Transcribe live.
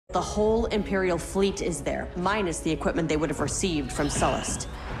The whole Imperial fleet is there, minus the equipment they would have received from Sullust.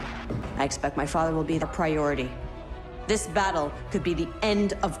 I expect my father will be the priority. This battle could be the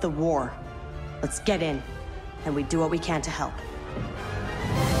end of the war. Let's get in, and we do what we can to help.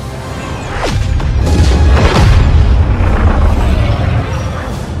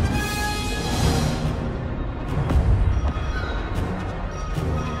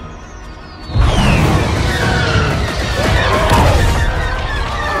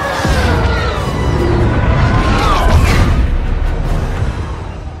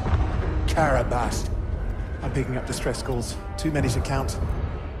 I'm picking up distress calls. Too many to count.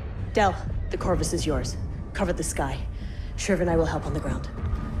 Del, the Corvus is yours. Cover the sky. Shriv and I will help on the ground.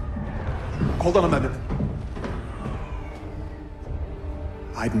 Hold on a moment.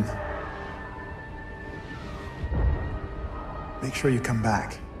 Iden. Make sure you come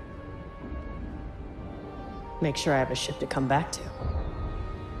back. Make sure I have a ship to come back to.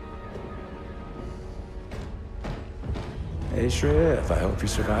 Hey, Shriv, I hope you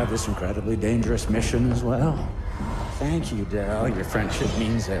survive this incredibly dangerous mission as well. Thank you, Del. Your friendship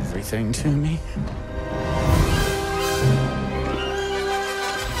means everything to me.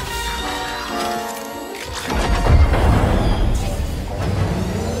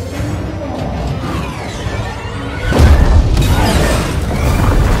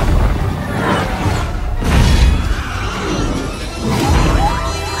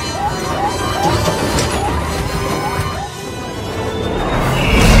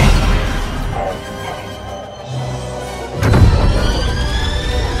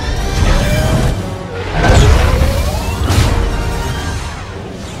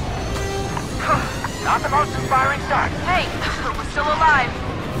 Not the most inspiring start. Hey, we're still alive.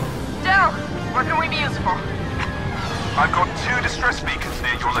 Del, where can we be useful? I've got 2 distress beacons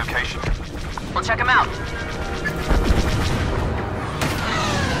near your location. We'll check them out.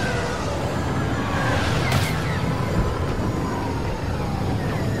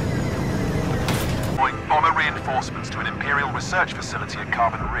 Bomber reinforcements to an Imperial research facility at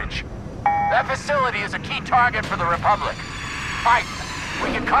Carbon Ridge. That facility is a key target for the Republic. Fight! We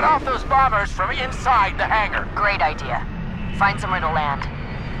can cut off those bombers from inside the hangar. Great idea. Find somewhere to land.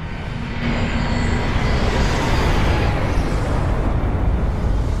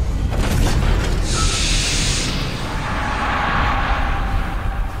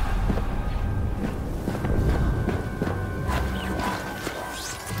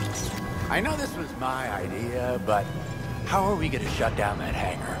 I know this was my idea, but how are we gonna shut down that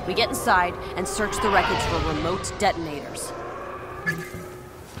hangar? We get inside and search the wreckage for remote detonators.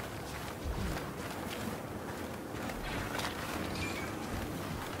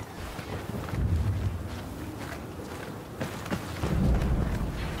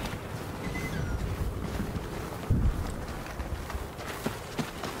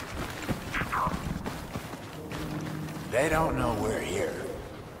 They don't know we're here.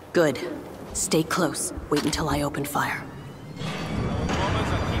 Good. Stay close. Wait until I open fire. Bombers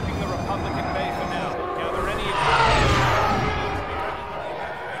are keeping the Republic at bay for now. Gather any equipment.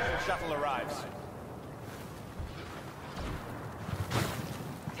 Shuttle arrives.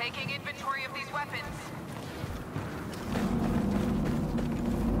 Taking inventory of these weapons.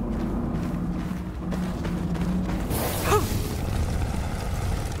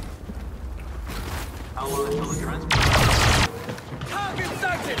 How long until the transport? Target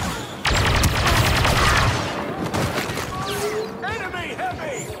sighted! Enemy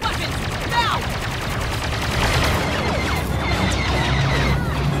heavy! Weapons, now!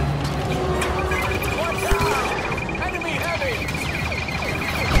 Watch out! Enemy heavy!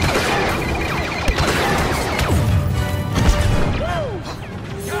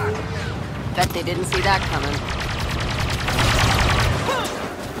 Bet they didn't see that coming.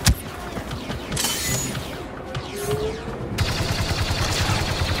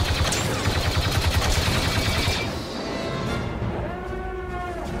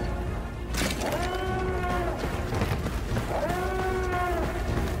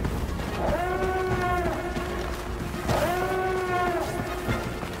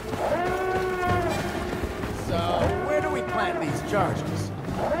 Charges.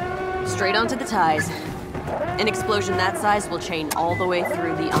 Straight onto the ties. An explosion that size will chain all the way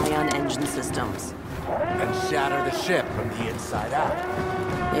through the ion engine systems. And shatter the ship from the inside out.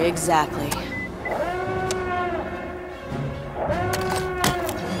 Exactly.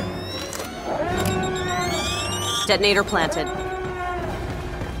 Detonator planted.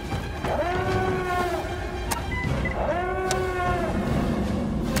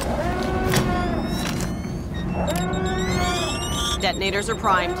 Detonators are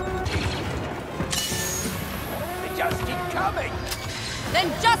primed. They just keep coming. Then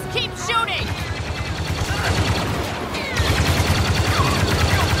just keep shooting!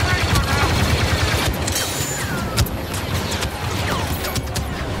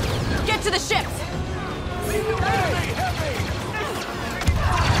 Get to the ships!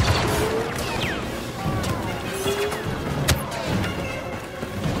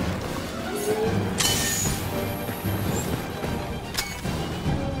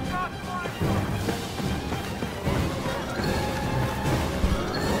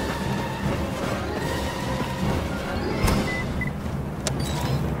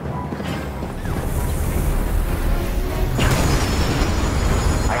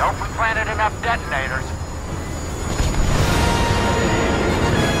 Enough detonators.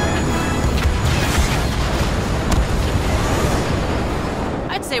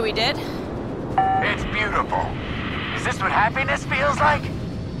 I'd say we did. It's beautiful. Is this what happiness feels like?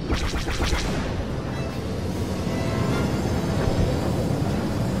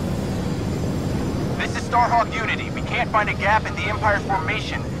 This is Starhawk Unity. We can't find a gap in the Empire's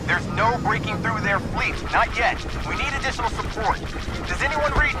formation. There's no breaking through their fleet. Not yet. We need additional support. Does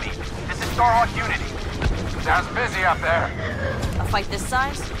anyone read me? This is Starhawk Unity. Sounds busy up there. A fight this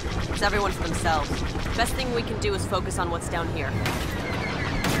size? It's everyone for themselves. Best thing we can do is focus on what's down here.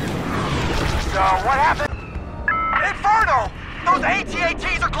 So, what happened? Inferno! Those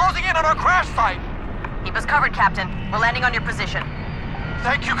AT-ATs are closing in on our crash site! Keep us covered, Captain. We're landing on your position.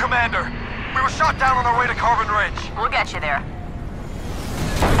 Thank you, Commander. We were shot down on our way to Carbon Ridge. We'll get you there.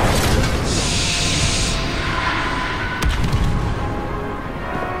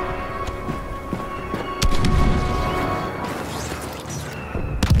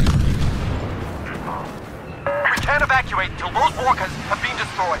 Can't evacuate until those walkers have been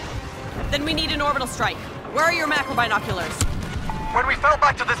destroyed. Then we need an orbital strike. Where are your macro binoculars? When we fell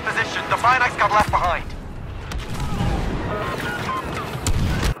back to this position, the Binacs got left behind.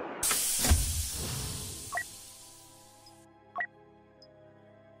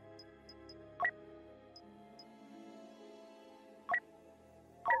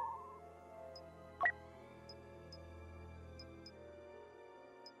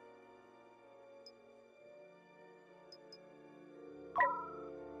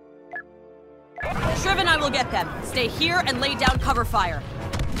 Shriv and I will get them. Stay here and lay down cover fire.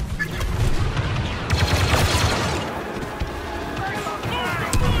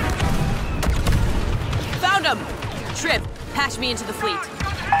 Found him! Shriv, patch me into the fleet.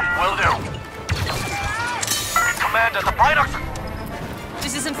 Will do. Commander, the Binocs...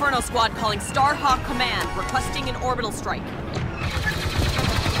 This is Inferno Squad calling Starhawk Command, requesting an orbital strike.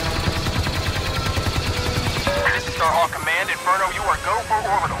 This is Starhawk Command. Inferno, you are go for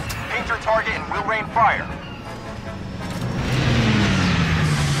orbital. Paint your target and we'll rain fire.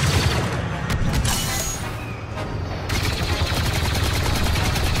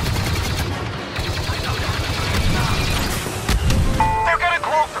 They're getting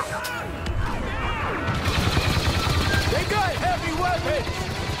closer! They got heavy weapons!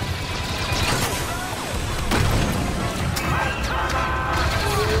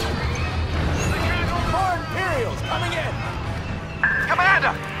 More Imperials coming in!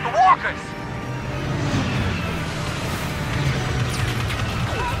 Commander, the walkers!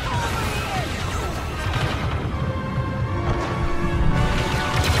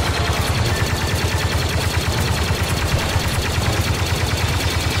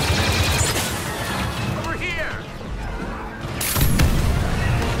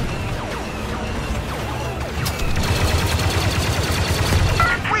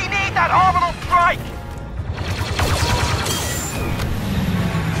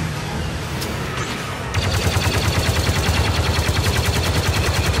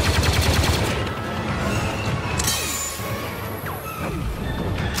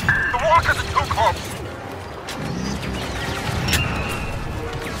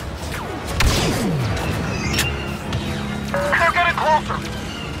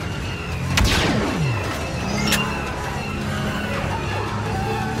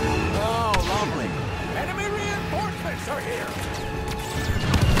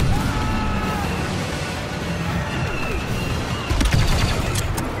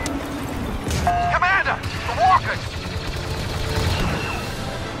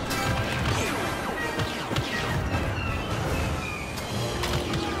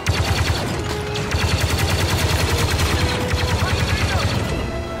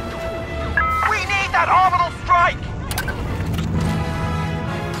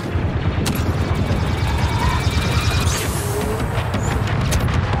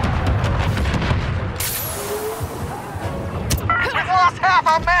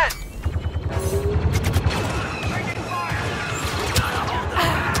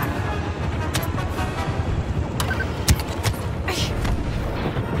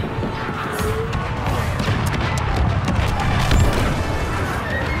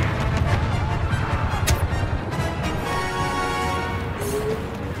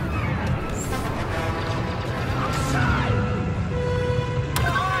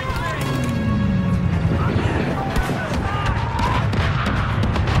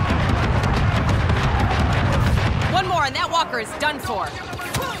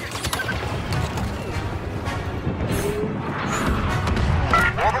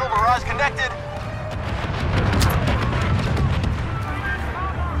 Orbital barrage connected.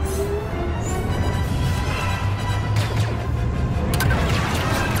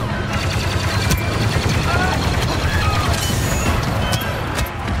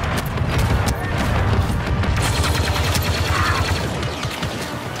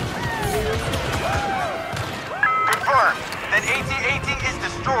 Confirmed. That AT-AT is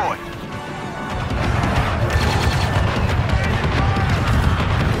destroyed.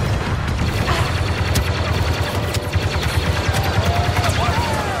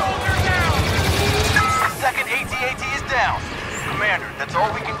 Second AT-AT is down. Commander, that's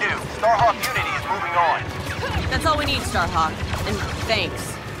all we can do. Starhawk Unity is moving on. That's all we need, Starhawk. And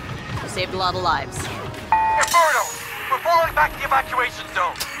thanks. You saved a lot of lives. Inferno! We're falling back to the evacuation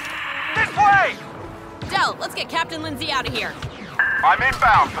zone. This way! Del, let's get Captain Lindsay out of here. I'm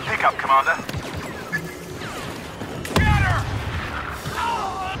inbound for pickup, Commander. Get her!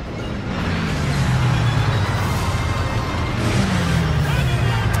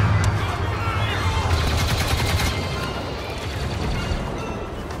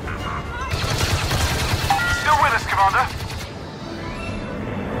 Still with us, Commander.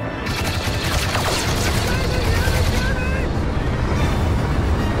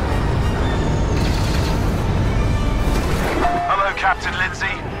 Hello, Captain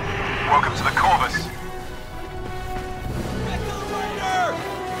Lindsay. Welcome to the Corvus.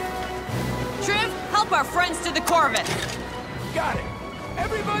 Triv, help our friends to the Corvus. Got it.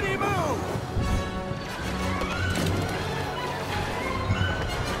 Everybody move!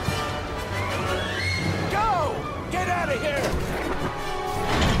 Go! Get out of here!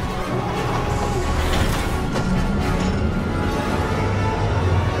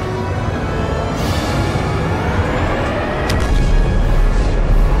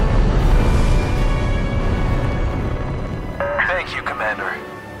 Thank you, Commander.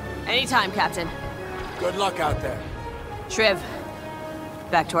 Anytime, Captain. Good luck out there. Triv,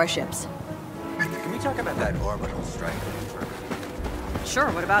 back to our ships. Can we talk about that orbital strike? Sure,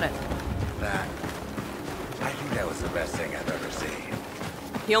 what about it? That. I think that was the best thing I've ever seen.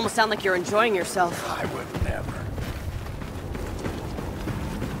 You almost sound like you're enjoying yourself. I would never.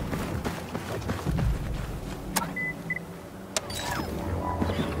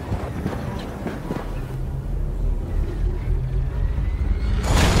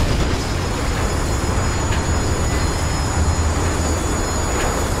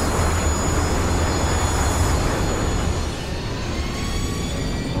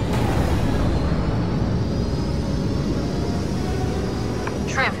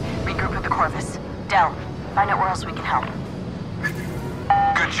 Triv, regroup with the Corvus. Del, find out where else we can help.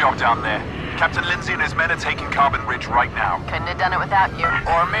 Good job down there. Captain Lindsay and his men are taking Carbon Ridge right now. Couldn't have done it without you.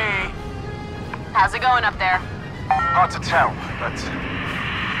 Or me. How's it going up there? Hard to tell, but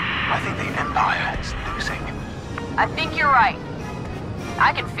I think the Empire is losing. I think you're right.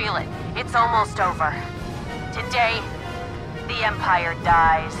 I can feel it. It's almost over. Today, the Empire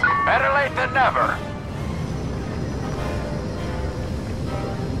dies. Better late than never.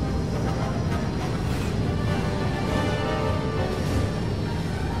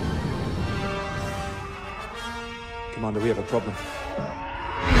 Commander, we have a problem.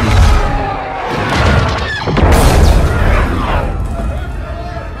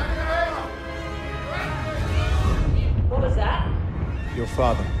 What was that? Your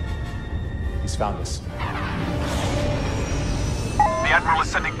father. He's found us. The Admiral is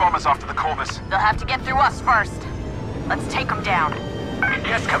sending bombers after the Corvus. They'll have to get through us first. Let's take them down.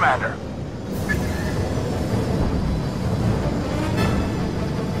 Yes, Commander.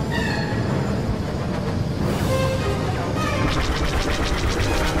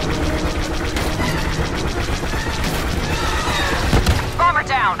 Bomber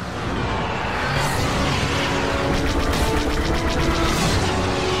down!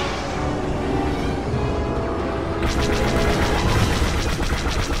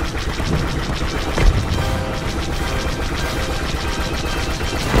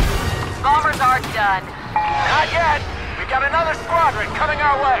 Bombers are done. Not yet. We've got another squadron coming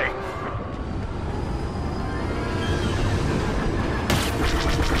our way.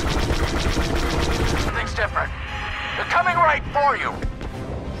 Something's different. They're coming right for you.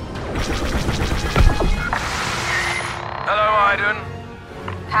 Hello, Iden.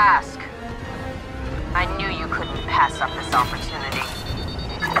 Task. I knew you couldn't pass up this opportunity.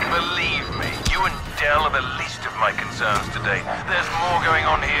 Believe me, you and Del are the least of my concerns today. There's more going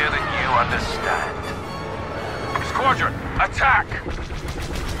on here than you understand. Squadron, attack!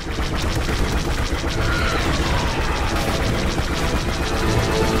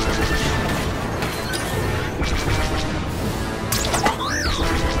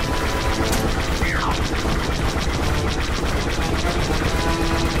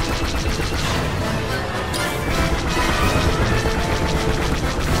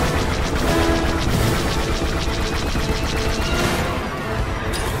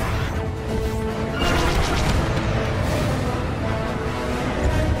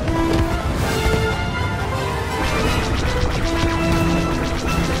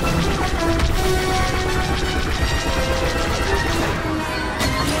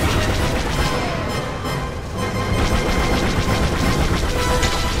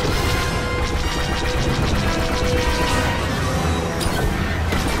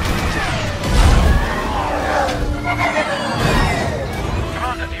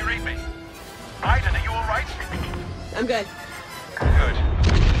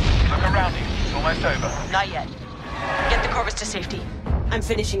 I'm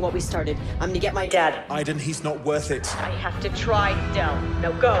finishing what we started. I'm gonna get my dad. Iden, he's not worth it. I have to try, Del.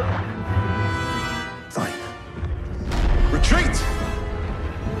 Now go. Fine. Retreat!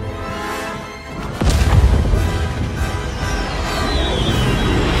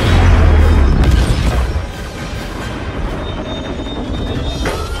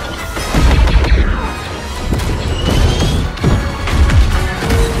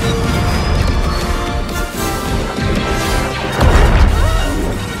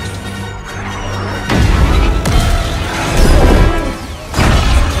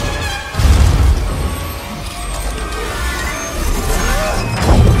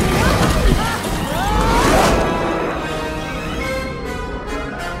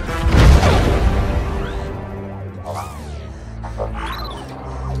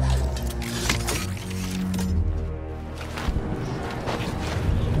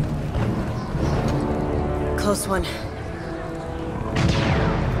 Close one.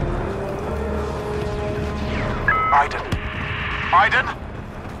 Iden. Iden?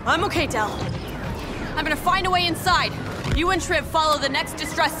 I'm okay, Del. I'm gonna find a way inside. You and Triv follow the next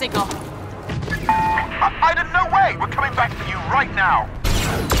distress signal. Iden, no way! We're coming back for you right now!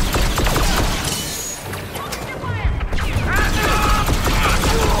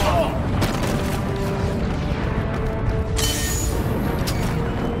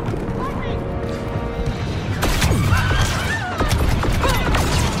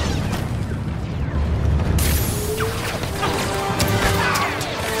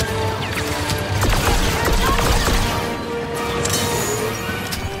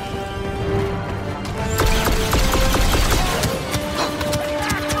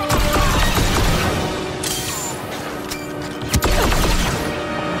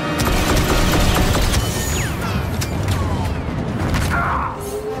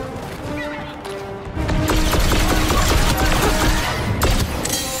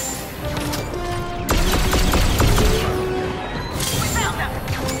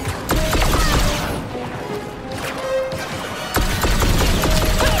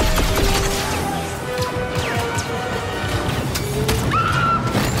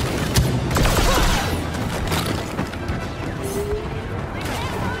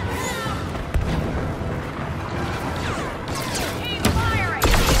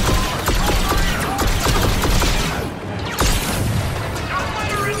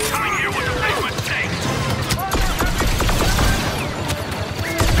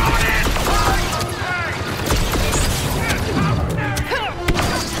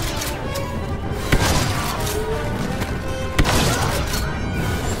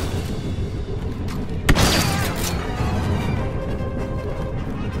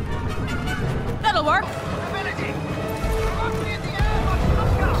 That'll work.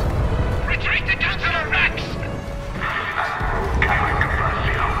 Retreat to Councilor Rex!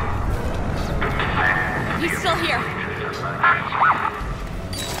 He's still here.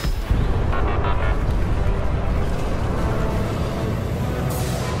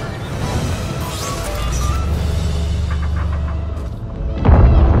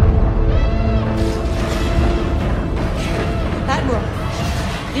 Admiral,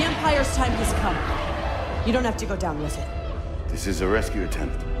 the Empire's time has come. You don't have to go down with it. This is a rescue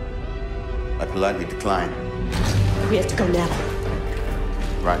attempt. I politely decline. We have to go now.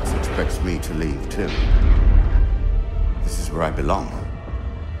 Rax expects me to leave, too. This is where I belong.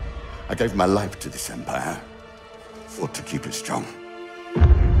 I gave my life to this empire. Fought to keep it strong.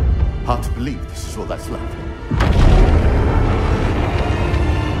 Hard to believe this is all that's left.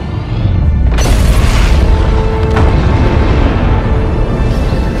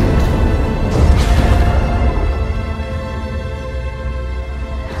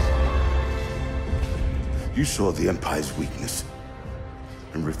 You saw the Empire's weakness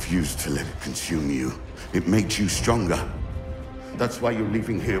and refused to let it consume you. It made you stronger. That's why you're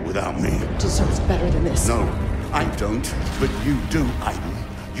leaving here without me. Deserves better than this. No, I don't, but you do, Iden.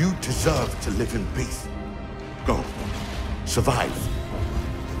 You deserve to live in peace. Go. Survive.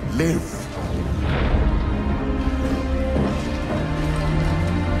 Live.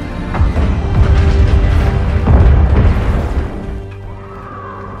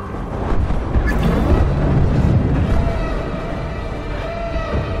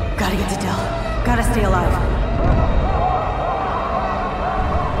 Gotta get to Del. Gotta stay alive.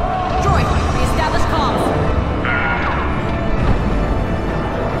 Droid, reestablish comms.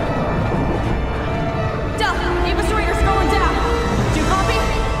 Del, evacuator's going down. Do you copy?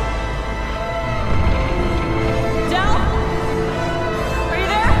 Del? Are you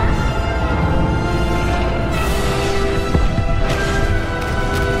there?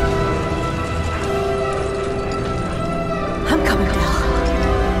 I'm coming, Del.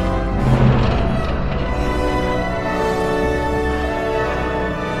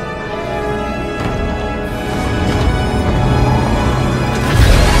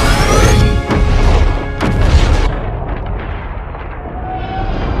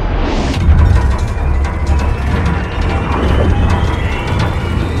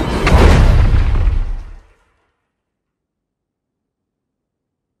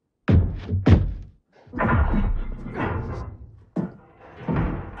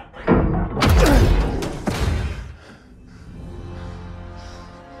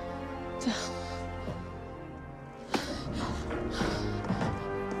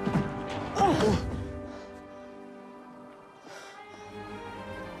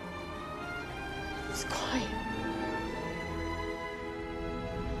 It's quiet.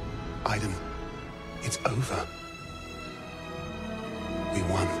 Iden, it's over. We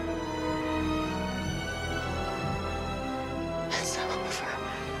won. It's over.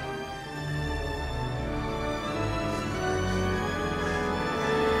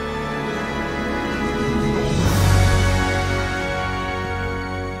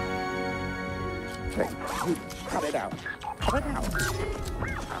 Cut it out. Cut it out.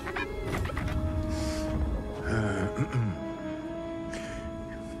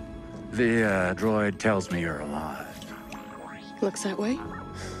 The droid tells me you're alive. Looks that way.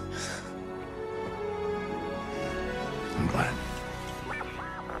 I'm glad.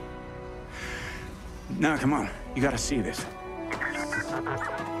 Now, come on. You gotta see this.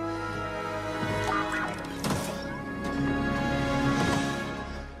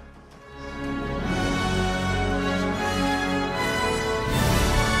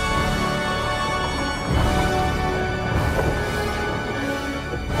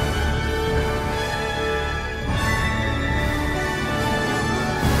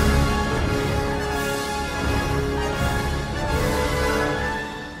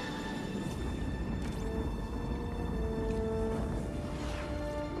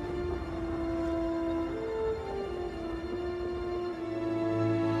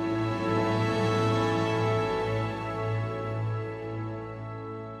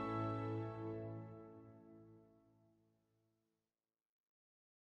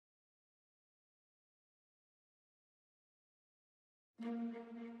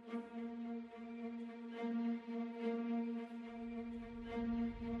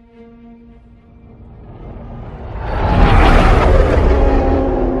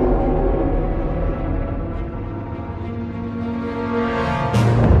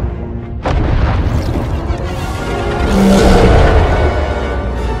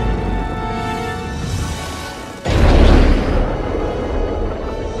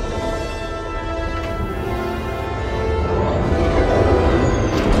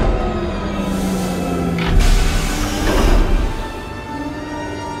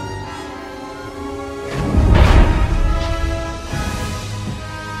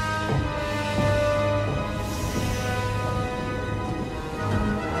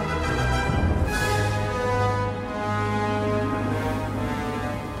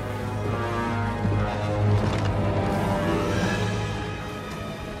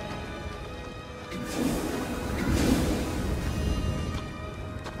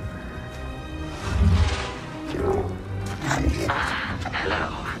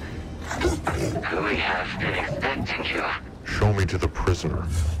 We have been expecting you. Show me to the prisoner.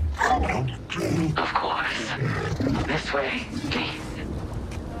 Of course. This way, please.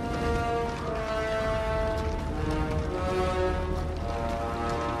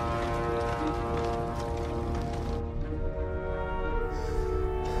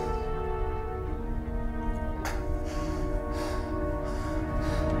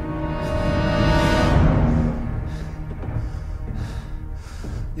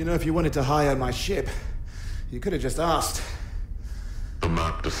 You know, if you wanted to hire my ship, you could have just asked. The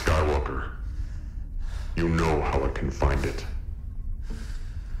map to Skywalker. You know how I can find it.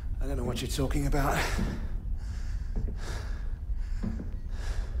 I don't know what you're talking about.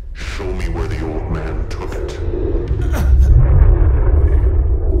 Show me where the old man took it.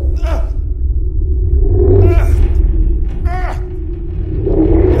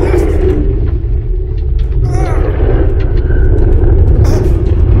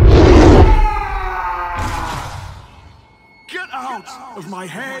 Of my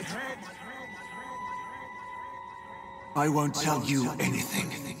head. I won't tell you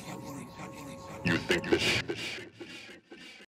anything. You think this ship